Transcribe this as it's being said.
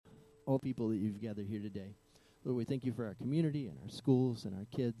all people that you've gathered here today. Lord, we thank you for our community and our schools and our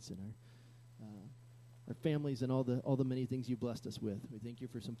kids and our families and all the many things you blessed us with. We thank you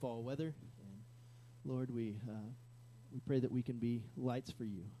for some fall weather. And Lord, we pray that we can be lights for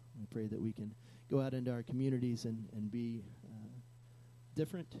you. We pray that we can go out into our communities and be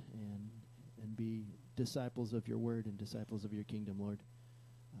different and be disciples of your word and disciples of your kingdom, Lord.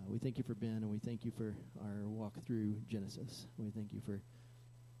 We thank you for Ben, and we thank you for our walk through Genesis. We thank you for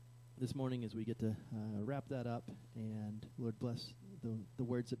this morning as we get to wrap that up. And Lord, bless the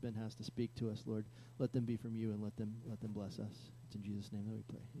words that Ben has to speak to us, Lord. Let them be from you, and let them bless us. It's in Jesus' name that we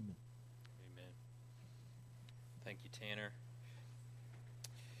pray. Amen. Amen. Thank you, Tanner.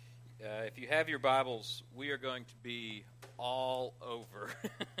 If you have your Bibles, we are going to be all over.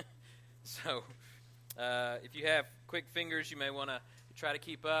 So if you have quick fingers, you may want to try to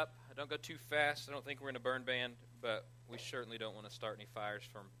keep up. Don't go too fast. I don't think we're in a burn ban, but we certainly don't want to start any fires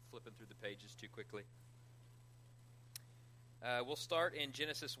from flipping through the pages too quickly. We'll start in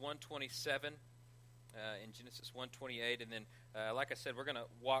Genesis 1:27, in Genesis 1:28, and then, like I said, we're going to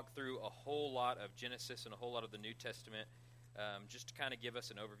walk through a whole lot of Genesis and a whole lot of the New Testament, just to kind of give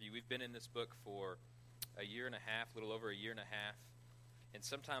us an overview. We've been in this book for a year and a half, a little over a year and a half, and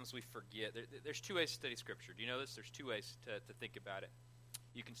sometimes we forget. There's two ways to study Scripture. Do you know this? There's two ways to think about it.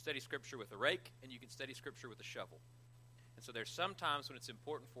 You can study Scripture with a rake, and you can study Scripture with a shovel. And so there's some times when it's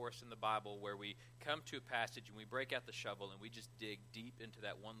important for us in the Bible where we come to a passage and we break out the shovel and we just dig deep into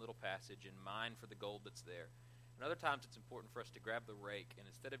that one little passage and mine for the gold that's there. And other times it's important for us to grab the rake and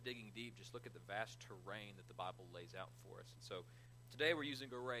instead of digging deep, just look at the vast terrain that the Bible lays out for us. And so today we're using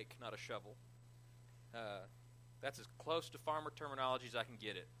a rake, not a shovel. That's as close to farmer terminology as I can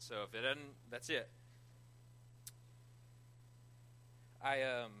get it. So if it doesn't, that's it.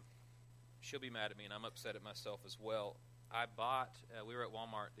 She'll be mad at me, and I'm upset at myself as well. I bought, we were at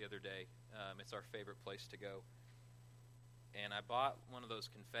Walmart the other day. It's our favorite place to go. And I bought one of those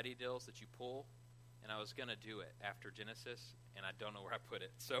confetti dills that you pull, and I was going to do it after Genesis, and I don't know where I put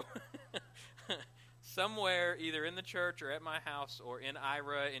it. So somewhere, either in the church or at my house or in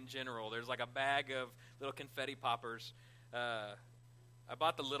IRA in general, there's like a bag of little confetti poppers. I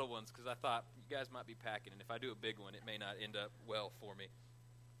bought the little ones because I thought you guys might be packing, and if I do a big one, it may not end up well for me.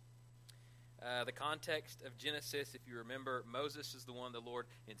 The context of Genesis, if you remember, Moses is the one the Lord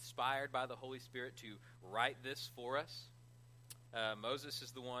inspired by the Holy Spirit to write this for us. Moses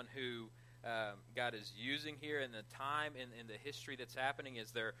is the one who God is using here in the time in the history that's happening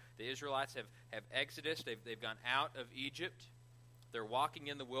as the Israelites have exodus. They've gone out of Egypt. They're walking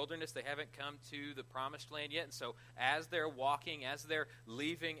in the wilderness. They haven't come to the promised land yet. And so as they're walking, as they're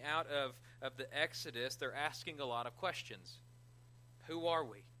leaving out of the exodus, they're asking a lot of questions. Who are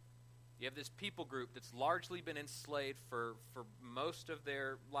we? You have this people group that's largely been enslaved for most of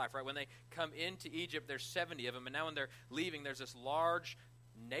their life, right? When they come into Egypt, there's 70 of them, and now when they're leaving, there's this large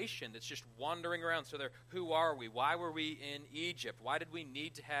nation that's just wandering around. So who are we? Why were we in Egypt? Why did we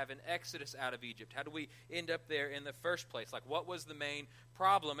need to have an exodus out of Egypt? How did we end up there in the first place? Like, what was the main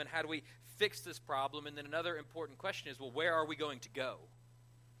problem, and how do we fix this problem? And then another important question is, well, where are we going to go?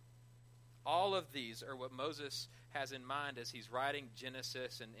 All of these are what Moses has in mind as he's writing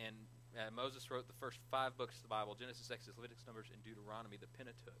Genesis, and Moses wrote the first 5 books of the Bible, Genesis, Exodus, Leviticus, Numbers, and Deuteronomy, the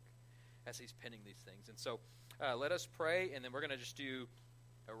Pentateuch, as he's penning these things. And so let us pray, and then we're going to just do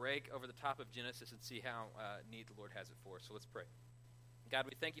a rake over the top of Genesis and see how neat the Lord has it for us. So let's pray. God,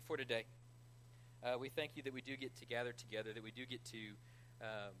 we thank you for today. We thank you that we do get to gather together, that we do get to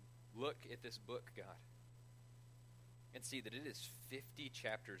look at this book, God, and see that it is 50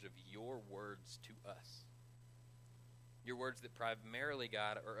 chapters of your words to us. Your words that primarily,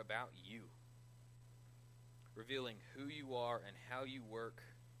 God, are about you, revealing who you are and how you work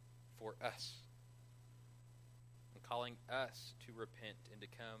for us, and calling us to repent and to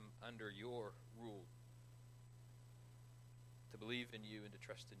come under your rule, to believe in you and to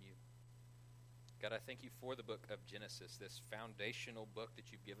trust in you. God, I thank you for the book of Genesis, this foundational book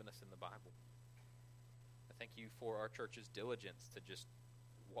that you've given us in the Bible. I thank you for our church's diligence to just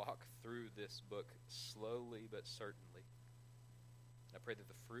walk through this book slowly but certainly. And I pray that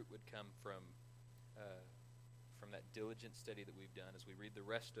the fruit would come from that diligent study that we've done as we read the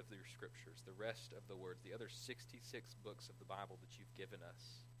rest of your scriptures, the rest of the words, the other 66 books of the Bible that you've given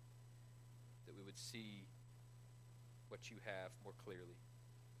us, that we would see what you have more clearly.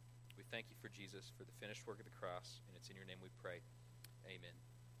 We thank you for Jesus, for the finished work of the cross, and it's in your name we pray. Amen.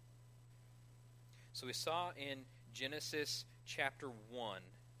 So we saw in Genesis chapter 1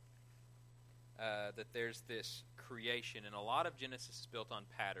 that there's this creation, and a lot of Genesis is built on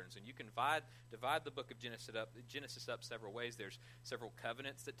patterns. And you can divide the book of Genesis up several ways. There's several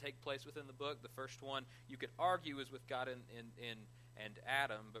covenants that take place within the book. The first one you could argue is with God and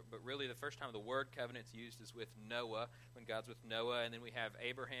Adam, but really the first time the word covenant's used is with Noah, when God's with Noah, and then we have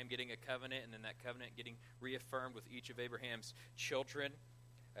Abraham getting a covenant, and then that covenant getting reaffirmed with each of Abraham's children.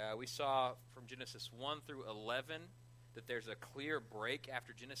 We saw from Genesis 1 through 11 that there's a clear break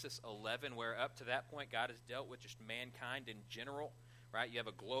after Genesis 11, where up to that point God has dealt with just mankind in general, right? You have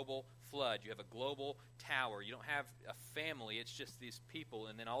a global flood. You have a global tower. You don't have a family. It's just these people.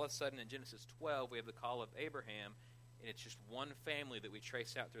 And then all of a sudden in Genesis 12, we have the call of Abraham, and it's just one family that we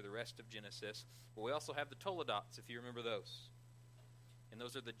trace out through the rest of Genesis. But we also have the Toledots, if you remember those. And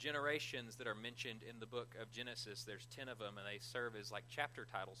those are the generations that are mentioned in the book of Genesis. There's 10 of them, and they serve as like chapter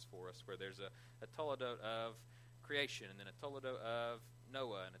titles for us, where there's a Toledot of creation, and then a Toledot of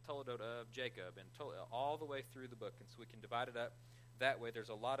Noah, and a Toledot of Jacob, and all the way through the book. And so we can divide it up that way. There's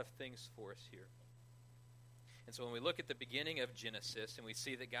a lot of things for us here. And so when we look at the beginning of Genesis and we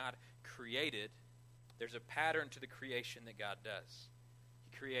see that God created, there's a pattern to the creation that God does.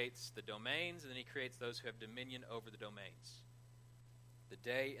 He creates the domains, and then he creates those who have dominion over the domains. The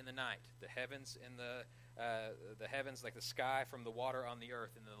day and the night, the heavens and the heavens like the sky from the water on the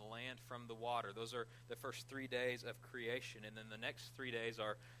earth, and then the land from the water. Those are the first 3 days of creation, and then the next 3 days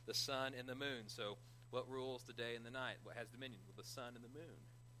are the sun and the moon. So what rules the day and the night? What has dominion? Well, the sun and the moon.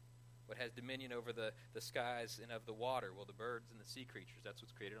 What has dominion over the skies and of the water? Well, the birds and the sea creatures. That's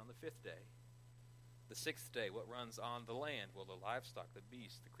what's created on the 5th day. The 6th day, what runs on the land? Well, the livestock, the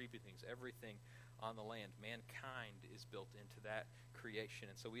beasts, the creepy things, everything on the land. Mankind is built into that creation.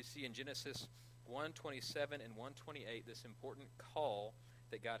 And so we see in Genesis 1:27 and 1:28 this important call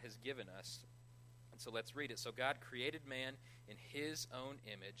that God has given us. And so let's read it. So God created man in his own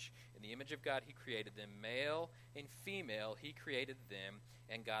image. In the image of God he created them. Male and female he created them.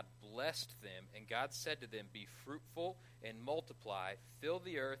 And God blessed them. And God said to them, be fruitful and multiply, fill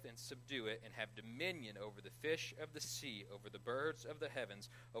the earth and subdue it, and have dominion over the fish of the sea, over the birds of the heavens,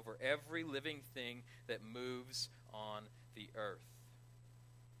 over every living thing that moves on the earth.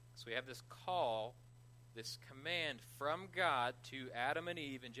 So we have this call, this command from God to Adam and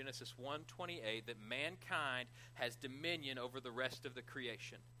Eve in Genesis 1:28 that mankind has dominion over the rest of the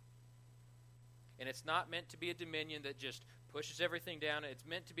creation. And it's not meant to be a dominion that just pushes everything down. It's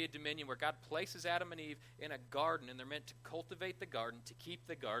meant to be a dominion where God places Adam and Eve in a garden, and they're meant to cultivate the garden, to keep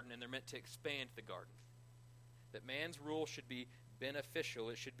the garden, and they're meant to expand the garden. That man's rule should be beneficial.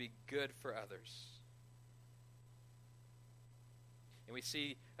 It should be good for others. And we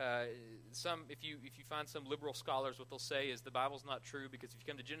see if you find some liberal scholars, what they'll say is the Bible's not true, because if you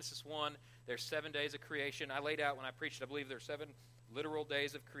come to Genesis 1, there's 7 days of creation. I laid out when I preached, I believe there's 7 literal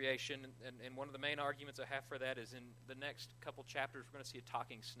days of creation, and one of the main arguments I have for that is in the next couple chapters we're going to see a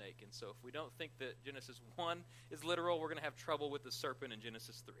talking snake. And so if we don't think that Genesis 1 is literal, we're going to have trouble with the serpent in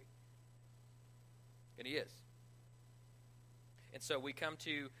Genesis 3. And he is. And so we come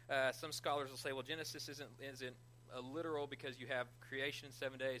to, some scholars will say, well, Genesis isn't literal because you have creation in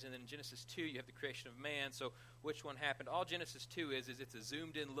 7 days, and then in Genesis 2 you have the creation of man. So which one happened? All Genesis 2 is it's a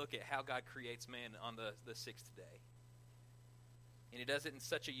zoomed-in look at how God creates man on the 6th day. And he does it in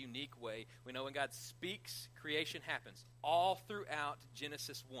such a unique way. We know when God speaks, creation happens. All throughout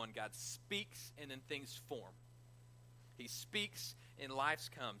Genesis 1, God speaks and then things form. He speaks and life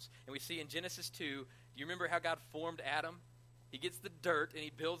comes. And we see in Genesis 2, do you remember how God formed Adam? He gets the dirt and he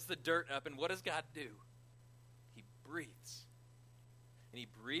builds the dirt up. And what does God do? He breathes. And he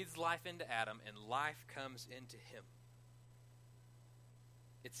breathes life into Adam, and life comes into him.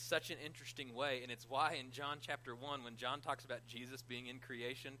 It's such an interesting way, and it's why in John chapter 1, when John talks about Jesus being in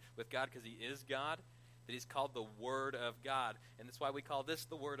creation with God because he is God, that he's called the Word of God. And that's why we call this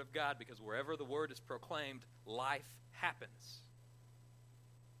the Word of God, because wherever the Word is proclaimed, life happens.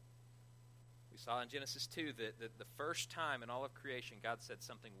 We saw in Genesis 2 that the first time in all of creation, God said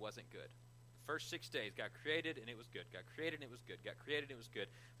something wasn't good. The first 6 days, God created and it was good. God created and it was good. God created and it was good.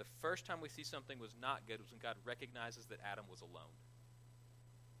 The first time we see something was not good was when God recognizes that Adam was alone.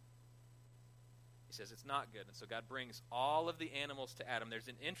 He says it's not good. And so God brings all of the animals to Adam. There's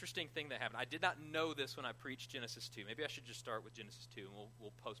an interesting thing that happened. I did not know this when I preached Genesis 2. Maybe I should just start with Genesis 2, and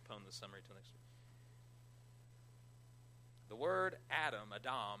we'll postpone the summary until next week. The word Adam,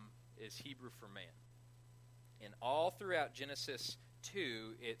 is Hebrew for man. And all throughout Genesis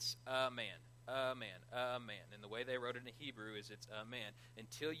 2, it's a man, a man, a man. And the way they wrote it in Hebrew is it's a man.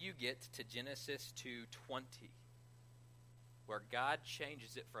 Until you get to Genesis 2:20, where God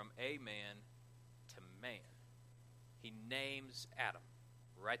changes it from a man to man. He names Adam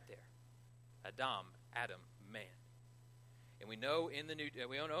right there. Adam, man. And we know in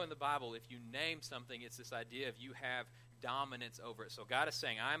the Bible, if you name something, it's this idea of you have dominance over it. So God is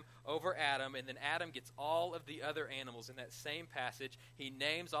saying, I'm over Adam, and then Adam gets all of the other animals. In that same passage, he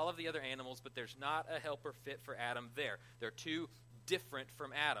names all of the other animals, but there's not a helper fit for Adam there. They're two different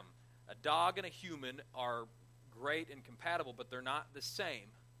from Adam. A dog and a human are great and compatible, but they're not the same.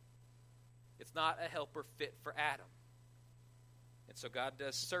 It's not a helper fit for Adam. And so God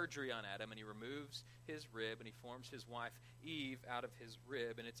does surgery on Adam, and he removes his rib, and he forms his wife Eve out of his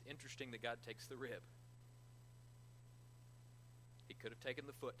rib. And it's interesting that God takes the rib. He could have taken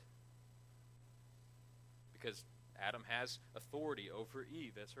the foot, because Adam has authority over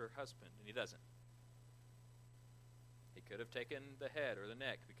Eve as her husband, and he doesn't. He could have taken the head or the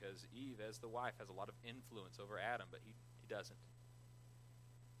neck, because Eve, as the wife, has a lot of influence over Adam, but he doesn't.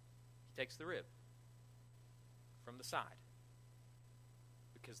 He takes the rib from the side,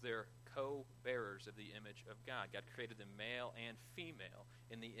 because they're co-bearers of the image of God. God created them male and female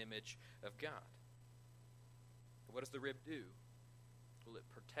in the image of God. But what does the rib do? Well, it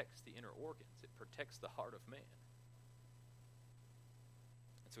protects the inner organs. It protects the heart of man.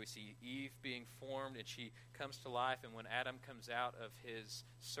 And so we see Eve being formed, and she comes to life, and when Adam comes out of his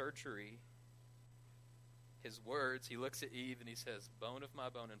surgery, his words, he looks at Eve and he says, bone of my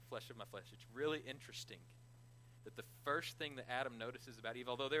bone and flesh of my flesh. It's really interesting that the first thing that Adam notices about Eve,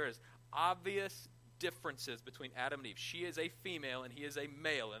 although there is obvious differences between Adam and Eve. She is a female and he is a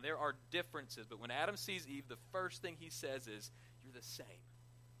male, and there are differences. But when Adam sees Eve, the first thing he says is, you're the same.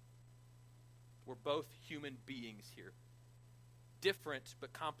 We're both human beings here. Different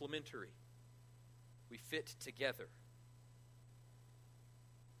but complementary. We fit together.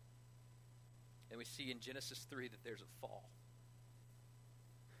 And we see in Genesis 3 that there's a fall.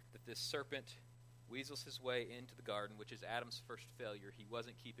 That this serpent weasels his way into the garden, which is Adam's first failure. He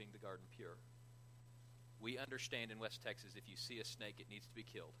wasn't keeping the garden pure. We understand in West Texas, if you see a snake, it needs to be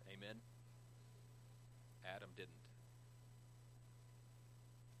killed. Amen? Adam didn't.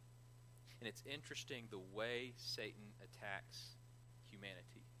 And it's interesting the way Satan attacks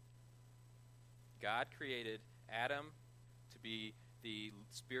humanity. God created Adam to be the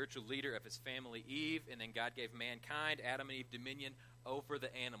spiritual leader of his family, Eve, and then God gave mankind, Adam and Eve, dominion over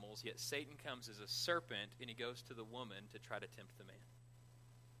the animals. Yet Satan comes as a serpent, and he goes to the woman to try to tempt the man.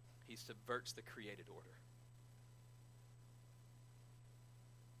 He subverts the created order.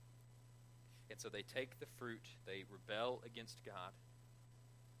 And so they take the fruit, they rebel against God,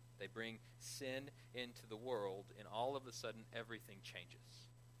 they bring sin into the world, and all of a sudden everything changes.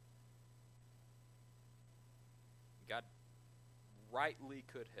 God rightly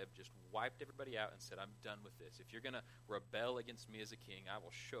could have just wiped everybody out and said, I'm done with this. If you're going to rebel against me as a king, I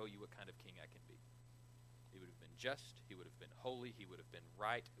will show you what kind of king I can be. He would have been just, he would have been holy, he would have been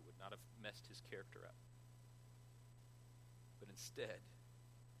right, it would not have messed his character up. But instead,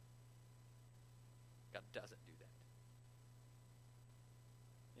 God doesn't do that.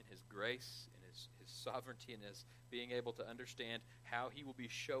 In his grace, in his sovereignty, and his being able to understand how he will be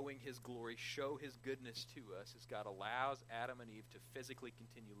showing his glory, show his goodness to us, as God allows Adam and Eve to physically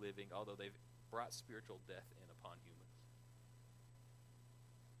continue living, although they've brought spiritual death in upon humans.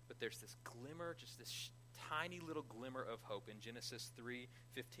 But there's this glimmer, just this tiny little glimmer of hope in Genesis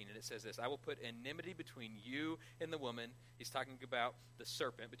 3:15, and it says this, I will put enmity between you and the woman. He's talking about the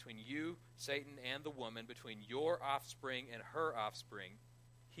serpent, between you, Satan, and the woman, between your offspring and her offspring.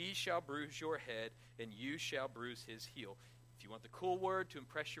 He shall bruise your head, and you shall bruise his heel. If you want the cool word to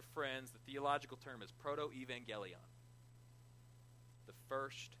impress your friends, the theological term is proto-evangelion. The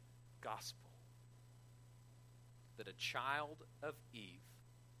first gospel. That a child of Eve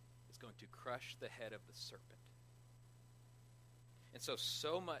is going to crush the head of the serpent. And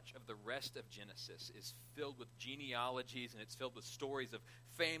so much of the rest of Genesis is filled with genealogies, and it's filled with stories of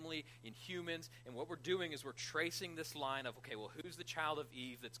family and humans. And what we're doing is we're tracing this line of, okay, well, who's the child of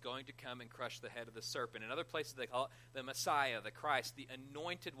Eve that's going to come and crush the head of the serpent? In other places, they call it the Messiah, the Christ, the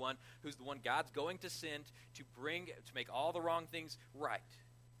anointed one, who's the one God's going to send to make all the wrong things right,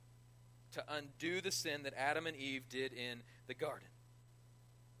 to undo the sin that Adam and Eve did in the garden.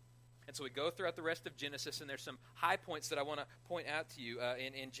 And so we go throughout the rest of Genesis, and there's some high points that I want to point out to you.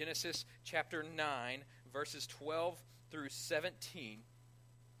 In Genesis chapter 9, verses 12 through 17,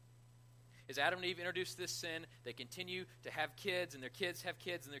 as Adam and Eve introduce this sin, they continue to have kids, and their kids have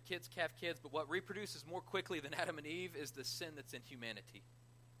kids, and their kids have kids. But what reproduces more quickly than Adam and Eve is the sin that's in humanity.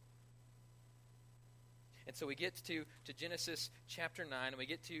 And so we get to Genesis chapter 9, and we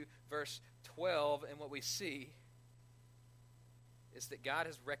get to verse 12, and what we see is that God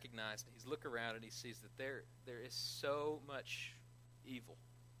has recognized, he's looked around and he sees that there is so much evil.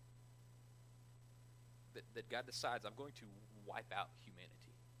 that God decides, I'm going to wipe out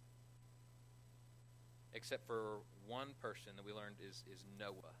humanity. Except for one person that we learned is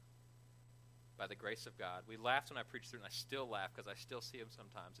Noah. By the grace of God. We laughed when I preached through it, and I still laugh because I still see him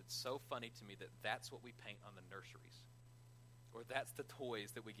sometimes. It's so funny to me that that's what we paint on the nurseries. Or that's the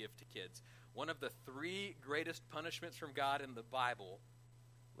toys that we give to kids. One of the 3 greatest punishments from God in the Bible,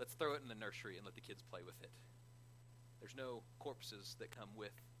 let's throw it in the nursery and let the kids play with it. There's no corpses that come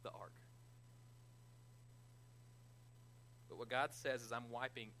with the ark. But what God says is, I'm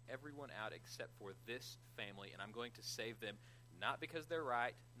wiping everyone out except for this family, and I'm going to save them. Not because they're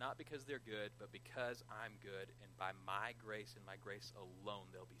right, not because they're good, but because I'm good, and by my grace and my grace alone,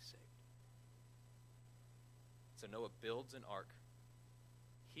 they'll be saved. So Noah builds an ark.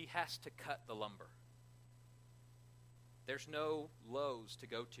 He has to cut the lumber. There's no Lowe's to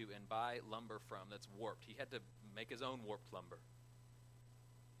go to and buy lumber from that's warped. He had to make his own warped lumber.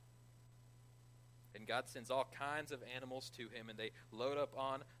 And God sends all kinds of animals to him, and they load up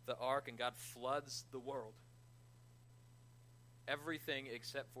on the ark, and God floods the world. Everything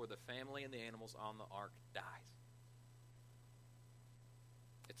except for the family and the animals on the ark dies.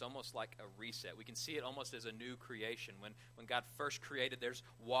 It's almost like a reset. We can see it almost as a new creation. When God first created, there's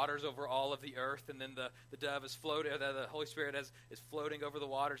waters over all of the earth, and then the dove is floating, the Holy Spirit is floating over the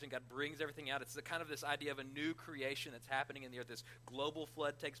waters, and God brings everything out. It's the kind of this idea of a new creation that's happening in the earth. This global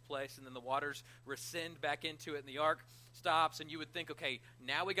flood takes place, and then the waters rescind back into it, and the ark stops, and you would think, okay,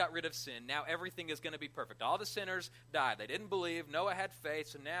 now we got rid of sin. Now everything is going to be perfect. All the sinners died. They didn't believe. Noah had faith,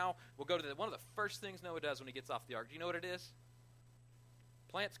 so now we'll go to one of the first things Noah does when he gets off the ark. Do you know what it is?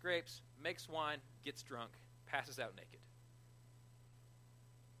 Plants grapes, makes wine, gets drunk, passes out naked.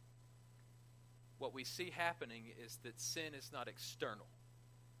 What we see happening is that sin is not external.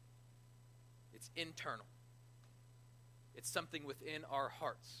 It's internal. It's something within our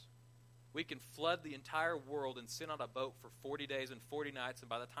hearts. We can flood the entire world and sit on a boat for 40 days and 40 nights, and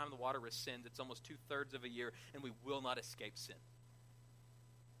by the time the water rescinds, it's almost 2/3 of a year, and we will not escape sin.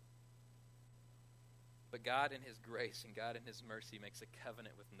 But God in his grace and God in his mercy makes a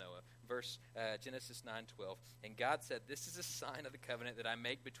covenant with Noah. Genesis 9:12. And God said, "This is a sign of the covenant that I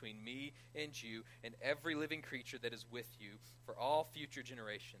make between me and you and every living creature that is with you for all future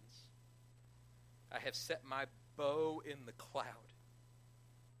generations. I have set my bow in the cloud,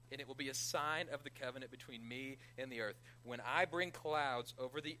 and it will be a sign of the covenant between me and the earth. When I bring clouds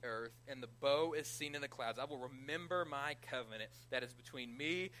over the earth and the bow is seen in the clouds, I will remember my covenant that is between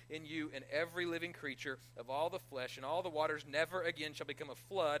me and you and every living creature of all the flesh, and all the waters never again shall become a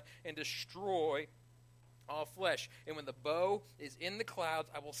flood and destroy all flesh. And when the bow is in the clouds,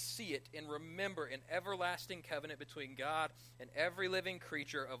 I will see it and remember an everlasting covenant between God and every living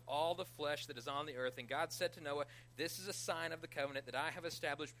creature of all the flesh that is on the earth." And God said to Noah, "This is a sign of the covenant that I have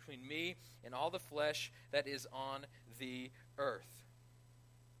established between me and all the flesh that is on the earth."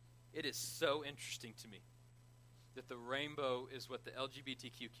 It is so interesting to me that the rainbow is what the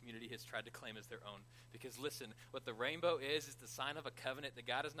LGBTQ community has tried to claim as their own. Because listen, what the rainbow is the sign of a covenant that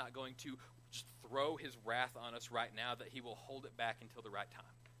God is not going to just throw his wrath on us right now, that he will hold it back until the right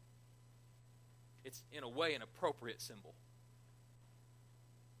time. It's, in a way, an appropriate symbol.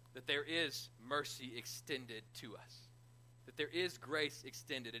 That there is mercy extended to us. That there is grace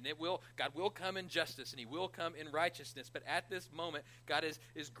extended. And God will come in justice, and he will come in righteousness. But at this moment, God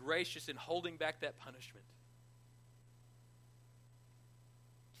is gracious in holding back that punishment.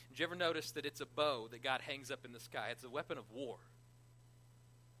 Did you ever notice that it's a bow that God hangs up in the sky? It's a weapon of war.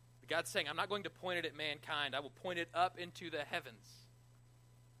 God's saying, I'm not going to point it at mankind. I will point it up into the heavens.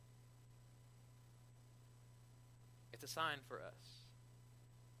 It's a sign for us.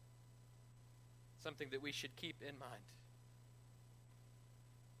 Something that we should keep in mind.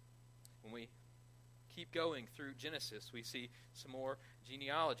 When we keep going through Genesis, we see some more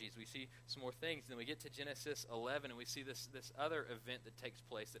genealogies. We see some more things. Then we get to Genesis 11, and we see this other event that takes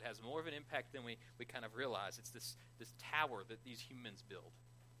place that has more of an impact than we kind of realize. It's this tower that these humans build.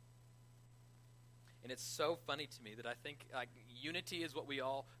 And it's so funny to me that I think unity is what we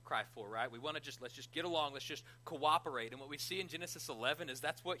all cry for, right? We want to let's just get along, let's just cooperate. And what we see in Genesis 11 is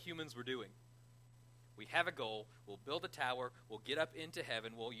that's what humans were doing. We have a goal, we'll build a tower, we'll get up into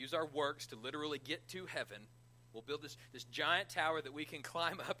heaven, we'll use our works to literally get to heaven. We'll build this giant tower that we can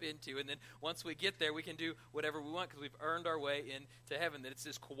climb up into, and then once we get there, we can do whatever we want because we've earned our way into heaven. That it's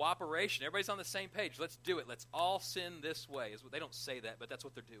this cooperation. Everybody's on the same page. Let's do it. Let's all sin this way. They don't say that, but that's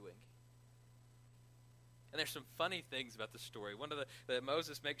what they're doing. And there's some funny things about the story. One of the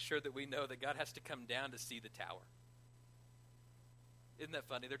Moses makes sure that we know that God has to come down to see the tower. Isn't that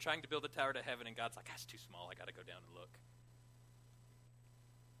funny? They're trying to build a tower to heaven, and God's like, that's too small. I got to go down and look.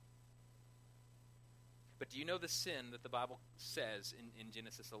 But do you know the sin that the Bible says in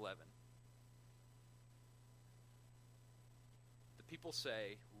Genesis 11? The people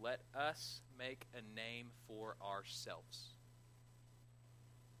say, let us make a name for ourselves.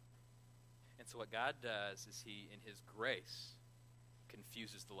 And so what God does is he, in his grace,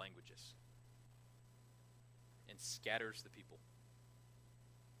 confuses the languages and scatters the people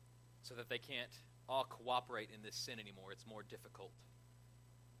so that they can't all cooperate in this sin anymore. It's more difficult.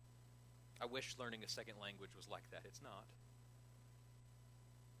 I wish learning a second language was like that. It's not.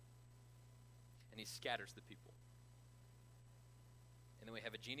 And he scatters the people. And then we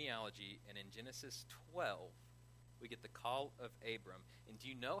have a genealogy, and in Genesis 12, we get the call of Abram. And do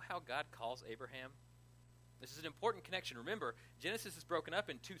you know how God calls Abraham? This is an important connection. Remember, Genesis is broken up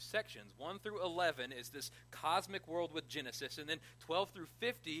in two sections. 1 through 11 is this cosmic world with Genesis, and then 12 through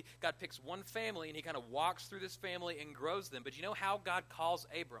 50, God picks one family, and he kind of walks through this family and grows them. But you know how God calls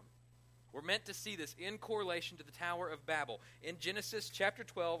Abram? We're meant to see this in correlation to the Tower of Babel. In Genesis chapter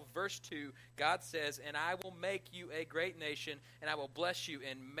 12, verse 2, God says, and I will make you a great nation, and I will bless you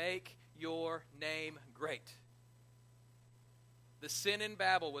and make your name great. The sin in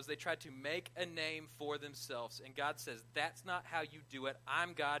Babel was they tried to make a name for themselves. And God says, that's not how you do it.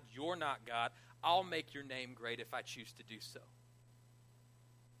 I'm God. You're not God. I'll make your name great if I choose to do so.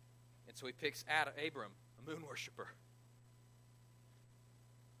 And so he picks Abram, a moon worshiper.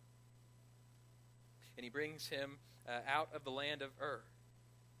 And he brings him out of the land of Ur.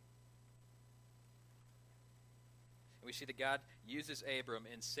 And we see that God uses Abram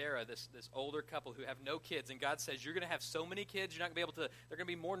and Sarah, this older couple who have no kids. And God says, you're going to have so many kids, you're not going to be able to, they're going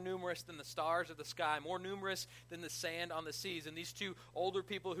to be more numerous than the stars of the sky, more numerous than the sand on the seas. And these two older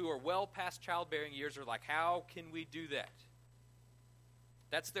people who are well past childbearing years are like, how can we do that?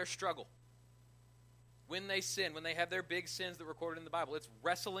 That's their struggle. When they sin, when they have their big sins that are recorded in the Bible, it's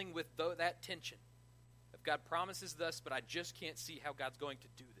wrestling with that tension. If God promises this, but I just can't see how God's going to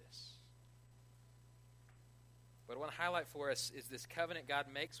do this. What I want to highlight for us is this covenant God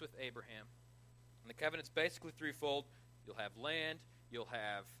makes with Abraham. And the covenant's basically threefold. You'll have land, you'll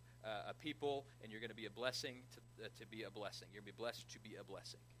have a people, and you're going to be a blessing to be a blessing. You're going to be blessed to be a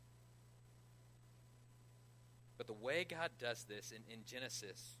blessing. But the way God does this in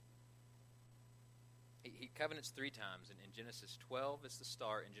Genesis, he covenants three times. And in Genesis 12 is the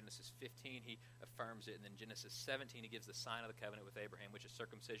start. In Genesis 15, he affirms it. And then Genesis 17, he gives the sign of the covenant with Abraham, which is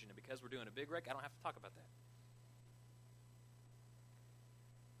circumcision. And because we're doing a big wreck, I don't have to talk about that.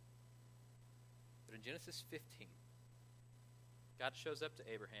 But in Genesis 15, God shows up to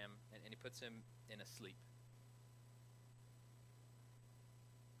Abraham, and he puts him in a sleep.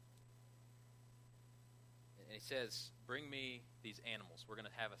 And he says, bring me these animals. We're going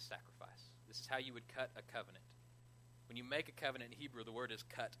to have a sacrifice. This is how you would cut a covenant. When you make a covenant in Hebrew, the word is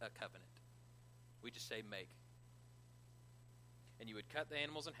cut a covenant. We just say make. And you would cut the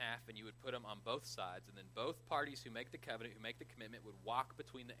animals in half, and you would put them on both sides, and then both parties who make the covenant, who make the commitment, would walk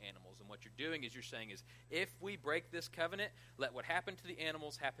between the animals. And what you're doing is you're saying is, if we break this covenant, let what happened to the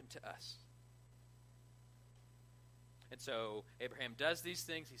animals happen to us. And so Abraham does these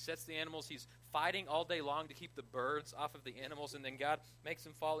things. He sets the animals. He's fighting all day long to keep the birds off of the animals, and then God makes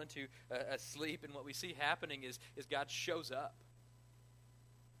them fall into a sleep. And what we see happening is God shows up.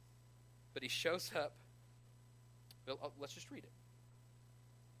 But he shows up. Well, let's just read it.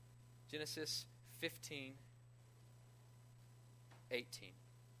 Genesis 15, 18.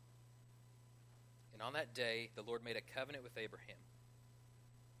 And on that day, the Lord made a covenant with Abraham.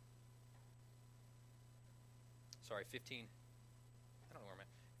 Sorry, 15. I don't know where I'm at.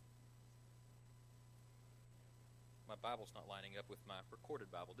 My Bible's not lining up with my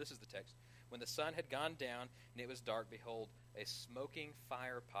recorded Bible. This is the text. When the sun had gone down and it was dark, behold, a smoking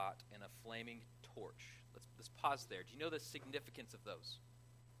fire pot and a flaming torch. Let's pause there. Do you know the significance of those?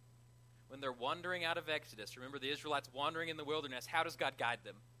 When they're wandering out of Exodus, remember the Israelites wandering in the wilderness, how does God guide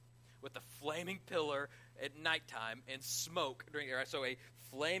them? With a flaming pillar at nighttime and smoke. So a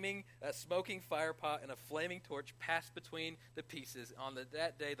smoking fire pot and a flaming torch passed between the pieces. On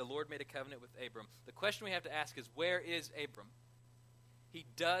that day, the Lord made a covenant with Abram. The question we have to ask is, where is Abram? He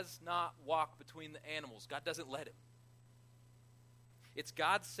does not walk between the animals. God doesn't let him. It's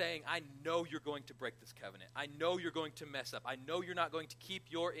God saying, I know you're going to break this covenant. I know you're going to mess up. I know you're not going to keep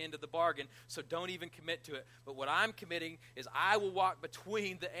your end of the bargain, so don't even commit to it. But what I'm committing is I will walk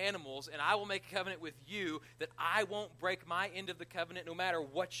between the animals, and I will make a covenant with you that I won't break my end of the covenant no matter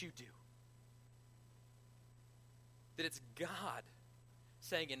what you do. That it's God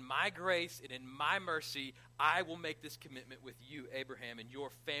saying, in my grace and in my mercy, I will make this commitment with you, Abraham, and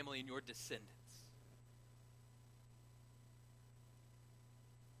your family and your descendants.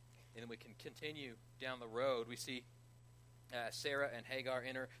 And then we can continue down the road. We see Sarah and Hagar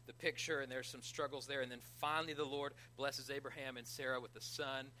enter the picture, and there's some struggles there. And then finally the Lord blesses Abraham and Sarah with a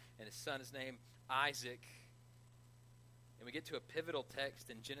son, and his son is named Isaac. And we get to a pivotal text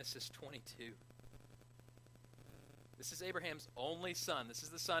in Genesis 22. This is Abraham's only son. This is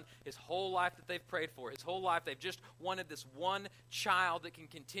the son his whole life that they've prayed for. His whole life they've just wanted this one child that can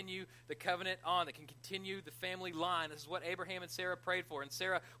continue the covenant on, that can continue the family line. This is what Abraham and Sarah prayed for. And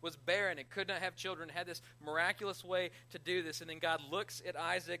Sarah was barren and could not have children, had this miraculous way to do this. And then God looks at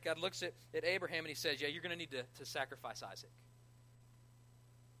Isaac, God looks at Abraham, and he says, yeah, you're going to need to sacrifice Isaac.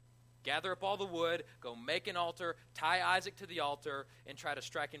 Gather up all the wood, go make an altar, tie Isaac to the altar, and try to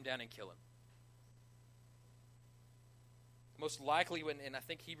strike him down and kill him. Most likely, and I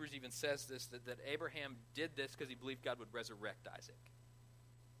think Hebrews even says this, that Abraham did this because he believed God would resurrect Isaac.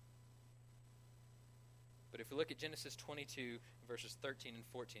 But if we look at Genesis 22, verses 13 and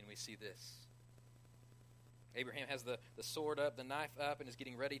 14, we see this. Abraham has the sword up, the knife up, and is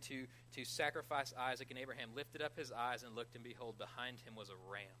getting ready to sacrifice Isaac. And Abraham lifted up his eyes and looked, and behold, behind him was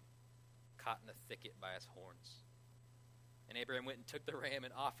a ram caught in a thicket by his horns. And Abraham went and took the ram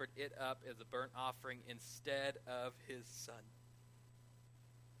and offered it up as a burnt offering instead of his son.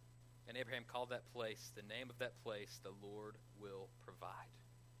 And Abraham called that place, the name of that place, the Lord will provide.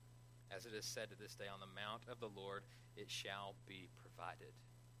 As it is said to this day, on the mount of the Lord it shall be provided.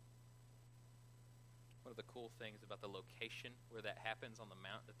 One of the cool things about the location where that happens, on the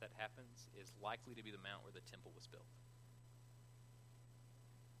mount that happens, is likely to be the mount where the temple was built.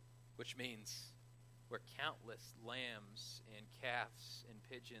 Which means where countless lambs and calves and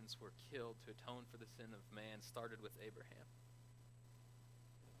pigeons were killed to atone for the sin of man started with Abraham.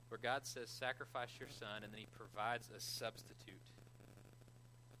 Where God says, sacrifice your son, and then he provides a substitute.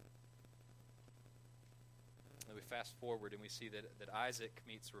 And we fast forward and we see that Isaac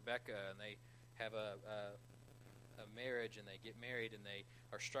meets Rebekah, and they have a marriage, and they get married, and they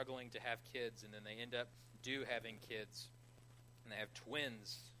are struggling to have kids, and then they end up having kids, and they have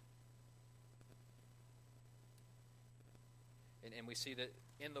twins. And we see that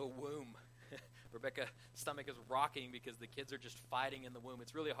in the womb, Rebekah's stomach is rocking because the kids are just fighting in the womb.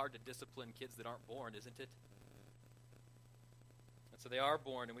 It's really hard to discipline kids that aren't born, isn't it? And so they are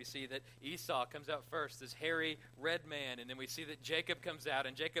born, and we see that Esau comes out first, this hairy red man, and then we see that Jacob comes out,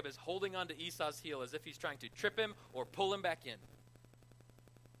 and Jacob is holding onto Esau's heel as if he's trying to trip him or pull him back in.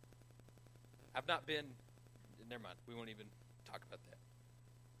 Never mind, we won't even talk about that.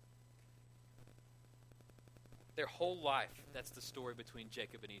 Their whole life, that's the story between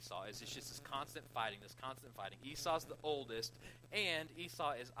Jacob and Esau. It's just this constant fighting. Esau's the oldest, and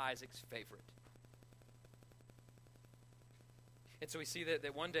Esau is Isaac's favorite. And so we see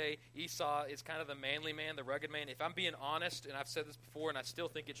that one day Esau is kind of the manly man, the rugged man. If I'm being honest, and I've said this before and I still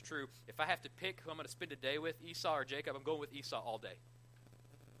think it's true, if I have to pick who I'm going to spend a day with, Esau or Jacob, I'm going with Esau all day.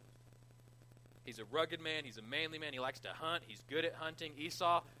 He's a rugged man. He's a manly man. He likes to hunt. He's good at hunting.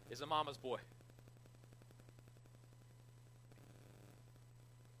 Esau is a mama's boy.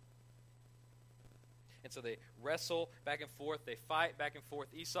 And so they wrestle back and forth. They fight back and forth.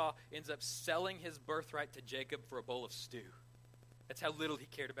 Esau ends up selling his birthright to Jacob for a bowl of stew. That's how little he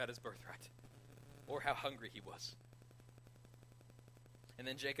cared about his birthright, or how hungry he was. And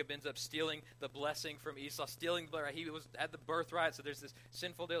then Jacob ends up stealing the blessing from Esau, stealing the birthright. He had the birthright, so there's this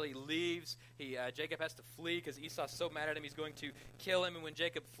sinful deal. He leaves. Jacob has to flee because Esau's so mad at him, he's going to kill him. And when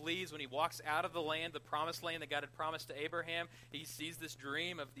Jacob flees, when he walks out of the land, the promised land that God had promised to Abraham, he sees this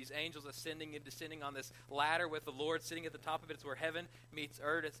dream of these angels ascending and descending on this ladder with the Lord sitting at the top of it. It's where heaven meets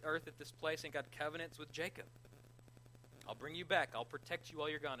earth. It's earth at this place, and God covenants with Jacob. I'll bring you back. I'll protect you while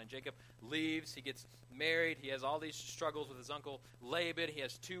you're gone. And Jacob leaves. He gets married. He has all these struggles with his uncle Laban. He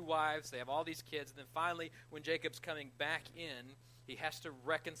has 2 wives. They have all these kids. And then finally, when Jacob's coming back in, he has to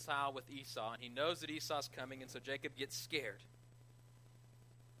reconcile with Esau. And he knows that Esau's coming, and so Jacob gets scared.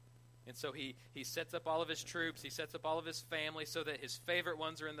 And so he sets up all of his troops. He sets up all of his family so that his favorite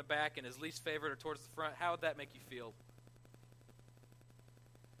ones are in the back and his least favorite are towards the front. How would that make you feel?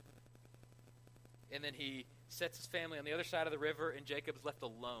 And then he sets his family on the other side of the river, and Jacob's left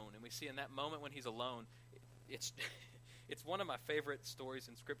alone. And we see in that moment when he's alone, it's one of my favorite stories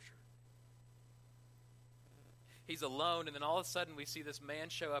in Scripture. He's alone, and then all of a sudden we see this man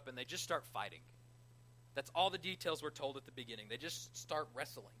show up, and they just start fighting. That's all the details we're told at the beginning. They just start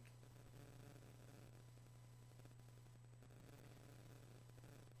wrestling.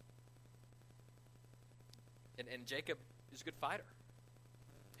 And Jacob is a good fighter.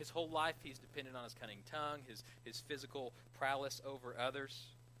 His whole life, he's dependent on his cunning tongue, his physical prowess over others.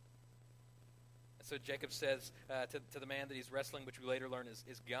 So Jacob says to the man that he's wrestling, which we later learn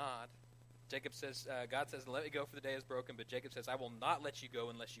is God. Jacob says, God says, let me go for the day is broken. But Jacob says, I will not let you go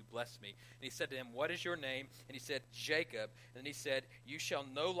unless you bless me. And he said to him, what is your name? And he said, Jacob. And then he said, you shall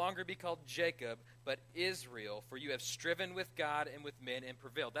no longer be called Jacob, but Israel, for you have striven with God and with men and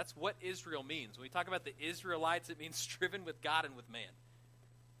prevailed. That's what Israel means. When we talk about the Israelites, it means striven with God and with man.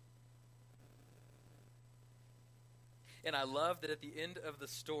 And I love that at the end of the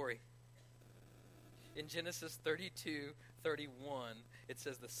story, in Genesis 32:31, it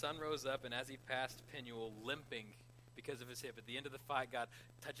says, the sun rose up, and as he passed Penuel, limping because of his hip. At the end of the fight, God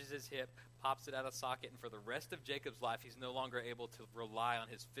touches his hip, pops it out of socket, and for the rest of Jacob's life, he's no longer able to rely on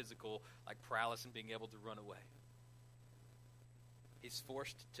his physical prowess and being able to run away. He's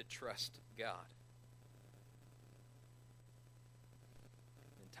forced to trust God.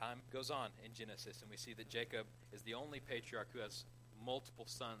 And time goes on in Genesis, and we see that Jacob is the only patriarch who has multiple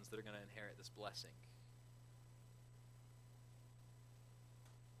sons that are going to inherit this blessing.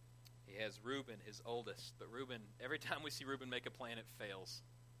 He has Reuben, his oldest. But Reuben, every time we see Reuben make a plan, it fails.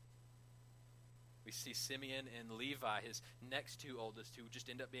 We see Simeon and Levi, his next two oldest, who just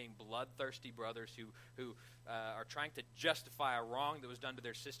end up being bloodthirsty brothers who are trying to justify a wrong that was done to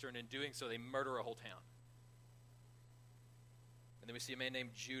their sister, and in doing so, they murder a whole town. And then we see a man named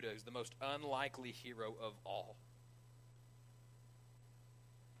Judah, who's the most unlikely hero of all.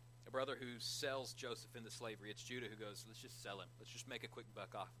 A brother who sells Joseph into slavery. It's Judah who goes, let's just sell him. Let's just make a quick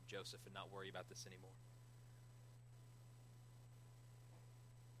buck off of Joseph and not worry about this anymore.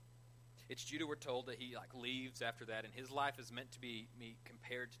 It's Judah, we're told, that he leaves after that, and his life is meant to be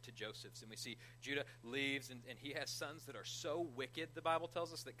compared to Joseph's. And we see Judah leaves, and he has sons that are so wicked, the Bible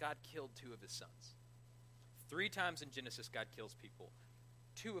tells us, that God killed two of his sons. 3 times in Genesis, God kills people.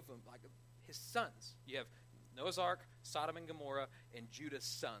 2 of them, his sons. You have Noah's Ark, Sodom and Gomorrah, and Judah's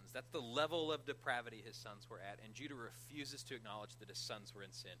sons. That's the level of depravity his sons were at. And Judah refuses to acknowledge that his sons were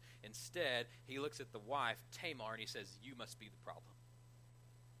in sin. Instead, he looks at the wife, Tamar, and he says, you must be the problem.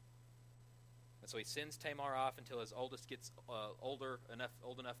 And so he sends Tamar off until his oldest gets old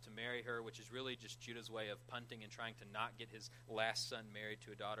enough to marry her, which is really just Judah's way of punting and trying to not get his last son married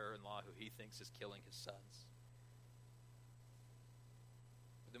to a daughter-in-law who he thinks is killing his sons.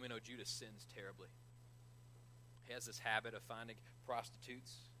 But then we know Judah sins terribly. He has this habit of finding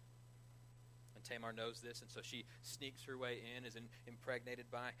prostitutes. And Tamar knows this, and so she sneaks her way in, is impregnated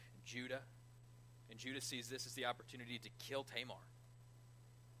by Judah. And Judah sees this as the opportunity to kill Tamar.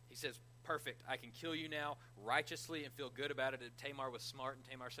 He says, perfect, I can kill you now righteously and feel good about it. And Tamar was smart, and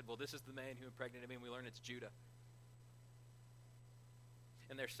Tamar said, well, this is the man who impregnated me, and we learn it's Judah.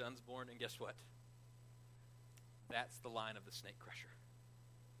 And their son's born, and guess what? That's the line of the snake crusher.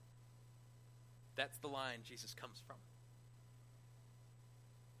 That's the line Jesus comes from.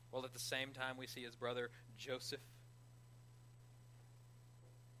 Well, at the same time, we see his brother Joseph.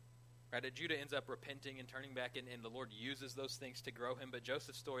 Right, Judah ends up repenting and turning back, and the Lord uses those things to grow him. But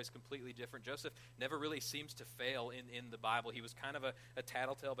Joseph's story is completely different. Joseph never really seems to fail in the Bible. He was kind of a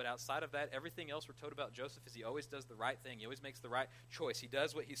tattletale, but outside of that, everything else we're told about Joseph is he always does the right thing. He always makes the right choice. He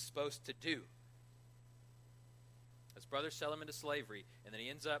does what he's supposed to do. His brothers sell him into slavery, and then he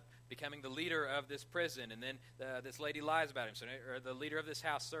ends up becoming the leader of this prison, and then this lady lies about him, or the leader of this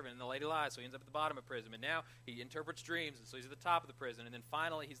house servant, and the lady lies, so he ends up at the bottom of prison, and now he interprets dreams, and so he's at the top of the prison, and then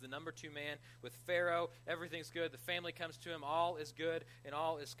finally he's the number 2 man with Pharaoh. Everything's good. The family comes to him. All is good, and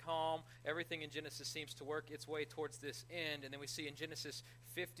all is calm. Everything in Genesis seems to work its way towards this end, and then we see in Genesis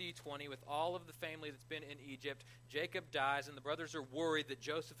 50:20, with all of the family that's been in Egypt, Jacob dies, and the brothers are worried that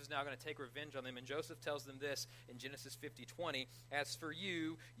Joseph is now going to take revenge on them, and Joseph tells them this in Genesis 50:20, as for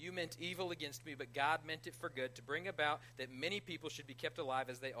you, you meant evil against me, but God meant it for good, to bring about that many people should be kept alive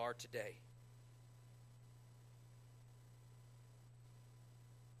as they are today.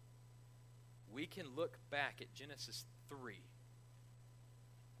 We can look back at Genesis 3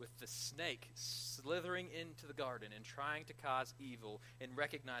 with the snake slithering into the garden and trying to cause evil, and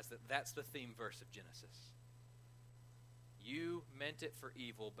recognize that that's the theme verse of Genesis. You meant it for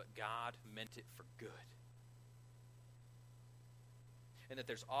evil, but God meant it for good. And that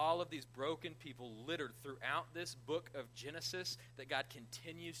there's all of these broken people littered throughout this book of Genesis that God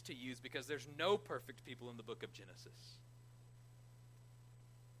continues to use, because there's no perfect people in the book of Genesis.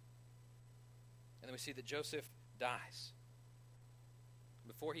 And then we see that Joseph dies.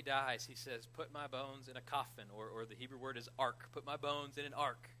 Before he dies, he says, put my bones in a coffin, or the Hebrew word is ark. Put my bones in an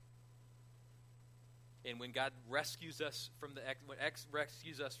ark. And when God rescues us from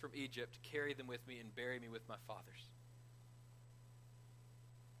rescues us from Egypt, carry them with me and bury me with my fathers.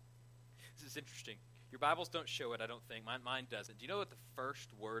 This is interesting. Your Bibles don't show it, I don't think. Mine doesn't. Do you know what the first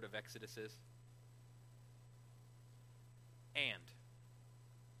word of Exodus is? and.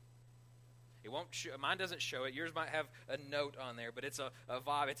 It won't show, mine doesn't show it. Yours might have a note on there, but it's a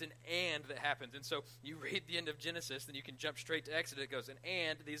vibe. It's an and that happens. And so you read the end of Genesis, then you can jump straight to Exodus. It goes,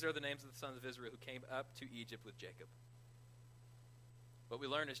 and these are the names of the sons of Israel who came up to Egypt with Jacob. What we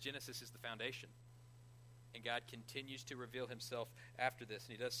learn is Genesis is the foundation. And God continues to reveal himself after this,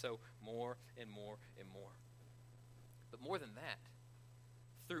 and he does so more and more and more. But more than that,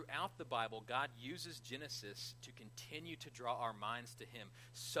 throughout the Bible, God uses Genesis to continue to draw our minds to him.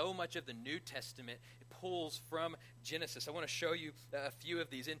 So much of the New Testament pulls from Genesis. I want to show you a few of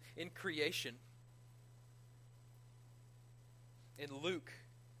these. In creation, in Luke,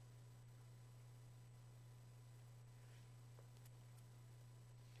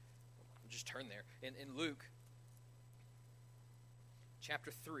 we'll just turn there. In Luke,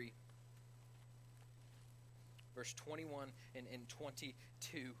 chapter 3, verse 21 and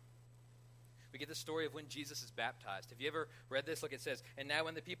 22. We get the story of when Jesus is baptized. Have you ever read this? Look, it says, and now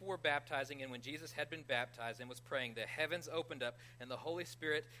when the people were baptizing and when Jesus had been baptized and was praying, the heavens opened up and the Holy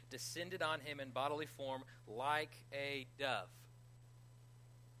Spirit descended on him in bodily form like a dove.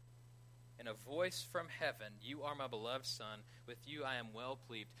 And a voice from heaven, you are my beloved Son, with you I am well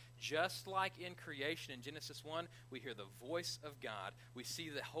pleased. Just like in creation in Genesis 1, we hear the voice of God. We see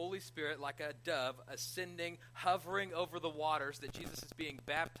the Holy Spirit like a dove ascending, hovering over the waters that Jesus is being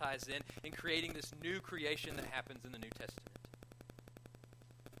baptized in and creating this new creation that happens in the New Testament.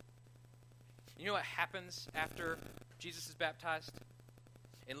 You know what happens after Jesus is baptized?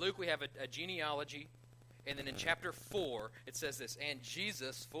 In Luke, we have a genealogy. And then in chapter 4, it says this, and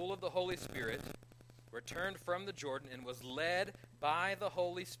Jesus, full of the Holy Spirit, returned from the Jordan and was led by the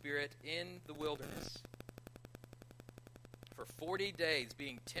Holy Spirit in the wilderness. For 40 days,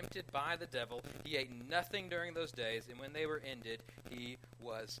 being tempted by the devil, he ate nothing during those days, and when they were ended, he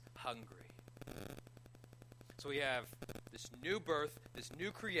was hungry. So we have this new birth, this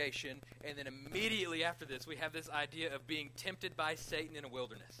new creation, and then immediately after this, we have this idea of being tempted by Satan in a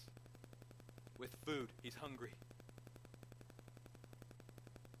wilderness. With food. He's hungry.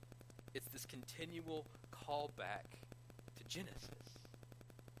 It's this continual callback to Genesis.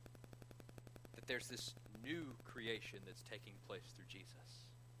 That there's this new creation that's taking place through Jesus.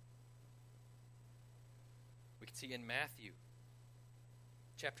 We can see in Matthew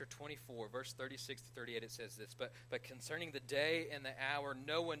chapter 24, verse 36 to 38, it says this, but concerning the day and the hour,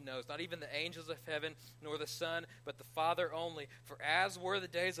 no one knows, not even the angels of heaven, nor the Son, but the Father only. For as were the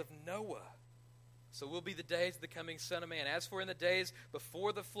days of Noah, so will be the days of the coming Son of Man. As for in the days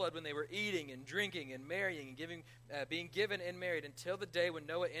before the flood, when they were eating and drinking and marrying and being given and married, until the day when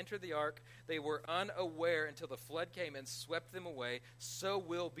Noah entered the ark, they were unaware until the flood came and swept them away. So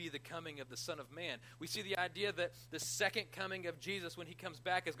will be the coming of the Son of Man. We see the idea that the second coming of Jesus, when he comes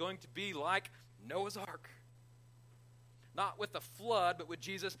back, is going to be like Noah's ark. Not with the flood, but with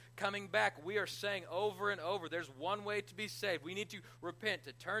Jesus coming back. We are saying over and over, there's one way to be saved. We need to repent,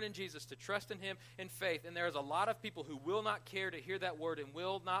 to turn in Jesus, to trust in him in faith. And there's a lot of people who will not care to hear that word and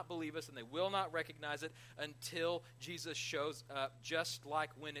will not believe us, and they will not recognize it until Jesus shows up, just like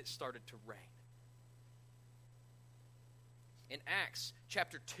when it started to rain. In Acts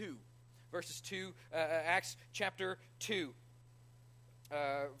chapter 2, Acts chapter 2,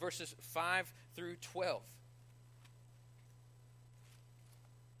 verses 5 through 12.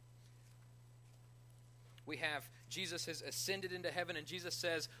 We have Jesus has ascended into heaven, and Jesus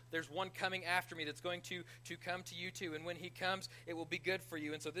says, there's one coming after me that's going to come to you too. And when he comes, it will be good for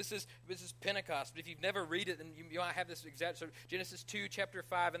you. And so this is Pentecost. But if you've never read it, then you might have this exact. So Genesis 2, chapter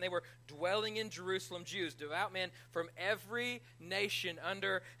 5, and they were dwelling in Jerusalem, Jews, devout men from every nation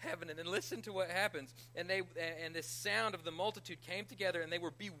under heaven. And then listen to what happens. And this sound of the multitude came together, and they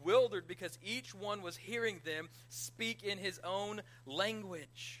were bewildered because each one was hearing them speak in his own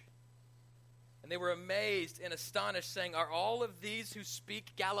language. And they were amazed and astonished, saying, are all of these who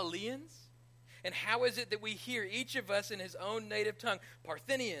speak Galileans? And how is it that we hear each of us in his own native tongue?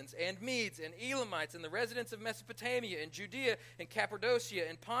 Parthians and Medes and Elamites and the residents of Mesopotamia and Judea and Cappadocia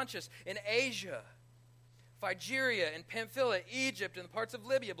and Pontus and Asia, Phrygia and Pamphylia, Egypt, and the parts of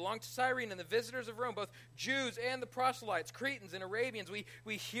Libya belong to Cyrene and the visitors of Rome, both Jews and the proselytes, Cretans and Arabians.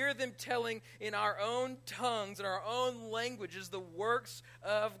 We hear them telling in our own tongues and our own languages the works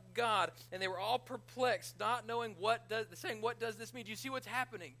of God. And they were all perplexed, not knowing what does this mean? Do you see what's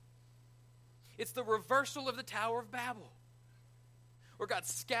happening? It's the reversal of the Tower of Babel, where God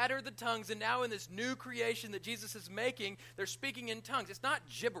scattered the tongues, and now in this new creation that Jesus is making, they're speaking in tongues. It's not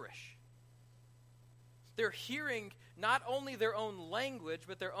gibberish. They're hearing not only their own language,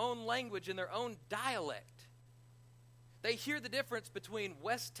 but their own language in their own dialect. They hear the difference between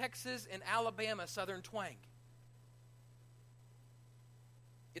West Texas and Alabama Southern twang.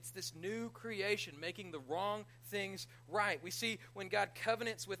 It's this new creation making the wrong things right. We see when God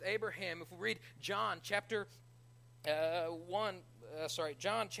covenants with Abraham, if we read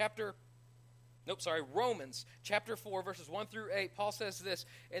Romans chapter 4, verses 1 through 8, Paul says this,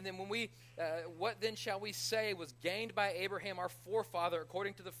 and then what then shall we say was gained by Abraham our forefather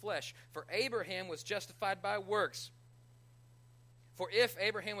according to the flesh? For Abraham was justified by works. For if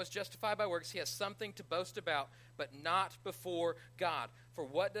Abraham was justified by works, he has something to boast about, but not before God. For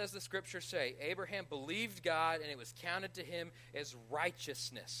what does the Scripture say? Abraham believed God, and it was counted to him as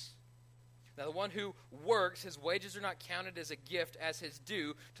righteousness. Now, the one who works, his wages are not counted as a gift as his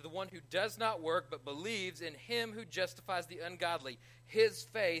due. To the one who does not work, but believes in him who justifies the ungodly, his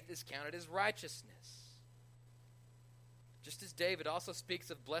faith is counted as righteousness. Just as David also speaks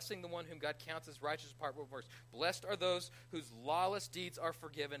of blessing the one whom God counts as righteous apart from works. Blessed are those whose lawless deeds are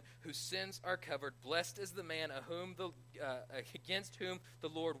forgiven, whose sins are covered. Blessed is the man against whom the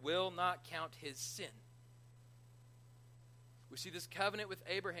Lord will not count his sin. We see this covenant with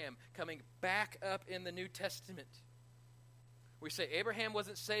Abraham coming back up in the New Testament. We say Abraham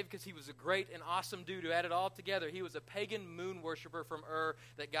wasn't saved because he was a great and awesome dude who had it all together. He was a pagan moon worshiper from Ur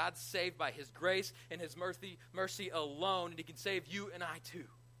that God saved by his grace and his mercy alone, and he can save you and I too.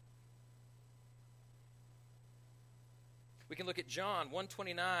 We can look at John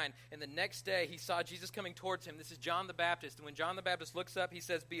 1:29, and the next day he saw Jesus coming towards him. This is John the Baptist, and when John the Baptist looks up, he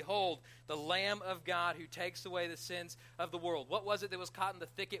says, "Behold, the Lamb of God who takes away the sins of the world." What was it that was caught in the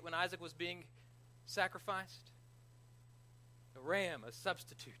thicket when Isaac was being sacrificed? A ram, a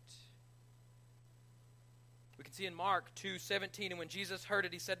substitute. We can see in Mark 2:17, and when Jesus heard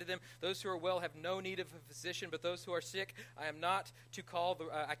it, he said to them, "Those who are well have no need of a physician, but those who are sick, I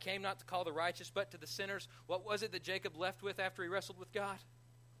came not to call the righteous, but to the sinners." What was it that Jacob left with after he wrestled with God?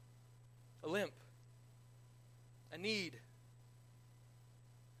 A limp, a need.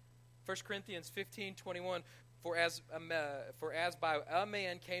 1 Corinthians 15:21. For as by a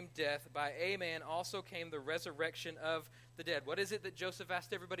man came death, by a man also came the resurrection of the dead. What is it that Joseph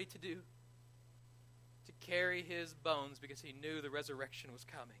asked everybody to do? To carry his bones, because he knew the resurrection was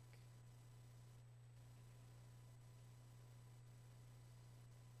coming.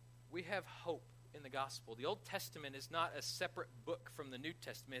 We have hope in the gospel. The Old Testament is not a separate book from the New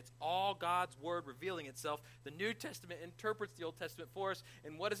Testament. It's all God's word revealing itself. The New Testament interprets the Old Testament for us,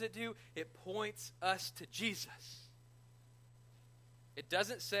 and what does it do? It points us to Jesus. It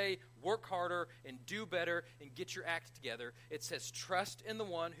doesn't say work harder and do better and get your act together. It says trust in the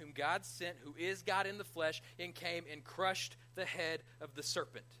one whom God sent, who is God in the flesh, and came and crushed the head of the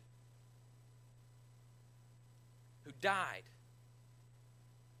serpent, who died.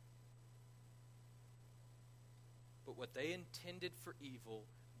 But what they intended for evil,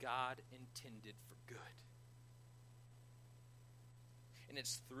 God intended for good. And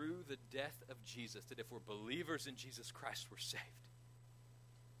it's through the death of Jesus that if we're believers in Jesus Christ, we're saved.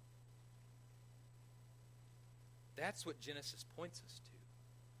 That's what Genesis points us to.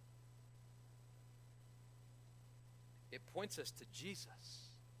 It points us to Jesus.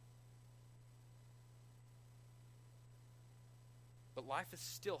 But life is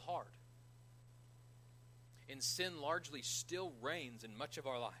still hard. And sin largely still reigns in much of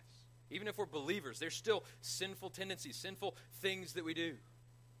our lives. Even if we're believers, there's still sinful tendencies, sinful things that we do.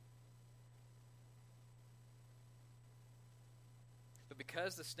 But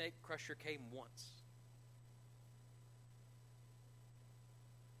because the snake crusher came once,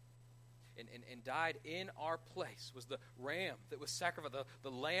 and died in our place, was the ram that was sacrificed,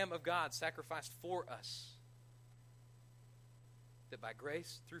 the Lamb of God sacrificed for us, that by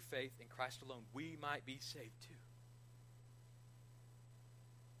grace, through faith in Christ alone, we might be saved too.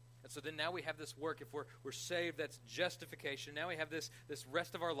 And so then now we have this work. If we're saved, that's justification. Now we have this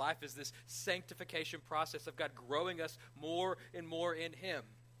rest of our life is this sanctification process of God growing us more and more in Him.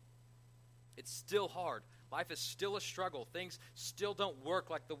 It's still hard. Life is still a struggle. Things still don't work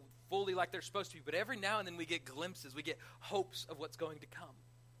fully like they're supposed to be. But every now and then we get glimpses. We get hopes of what's going to come.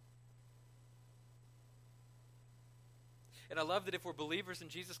 And I love that if we're believers in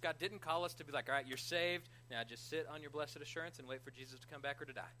Jesus, God didn't call us to be like, all right, you're saved. Now just sit on your blessed assurance and wait for Jesus to come back or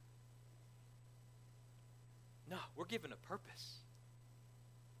to die. No, we're given a purpose.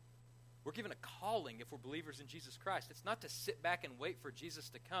 We're given a calling if we're believers in Jesus Christ. It's not to sit back and wait for Jesus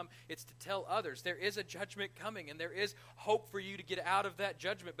to come. It's to tell others there is a judgment coming and there is hope for you to get out of that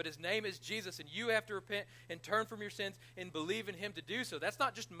judgment. But His name is Jesus, and you have to repent and turn from your sins and believe in Him to do so. That's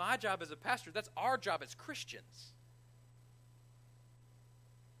not just my job as a pastor. That's our job as Christians.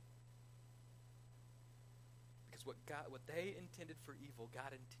 Because what they intended for evil, God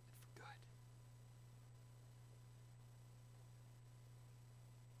intended for good.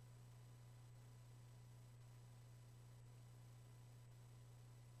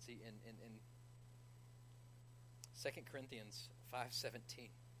 see in 2 Corinthians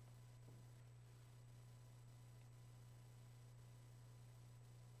 5:17.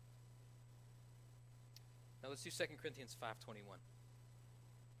 Now let's do 2 Corinthians 5:21.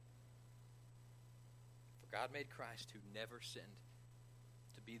 For God made Christ, who never sinned,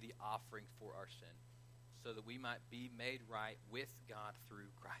 to be the offering for our sin, so that we might be made right with God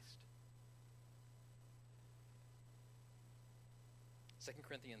through Christ. 2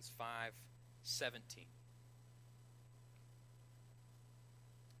 Corinthians 5:17.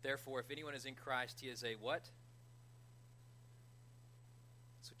 Therefore, if anyone is in Christ, he is a what?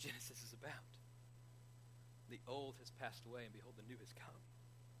 That's what Genesis is about. The old has passed away, and behold, the new has come.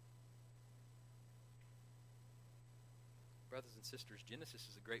 Brothers and sisters, Genesis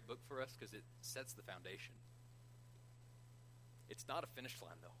is a great book for us because it sets the foundation. It's not a finish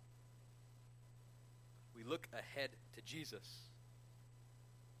line, though. We look ahead to Jesus.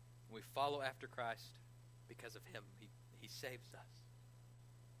 And we follow after Christ because of him. He saves us.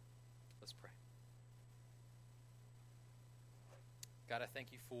 Let's pray. God, I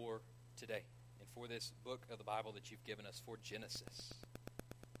thank you for today and for this book of the Bible that you've given us, for Genesis.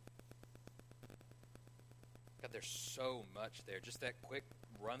 God, there's so much there. Just that quick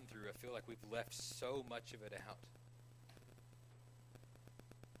run through, I feel like we've left so much of it out.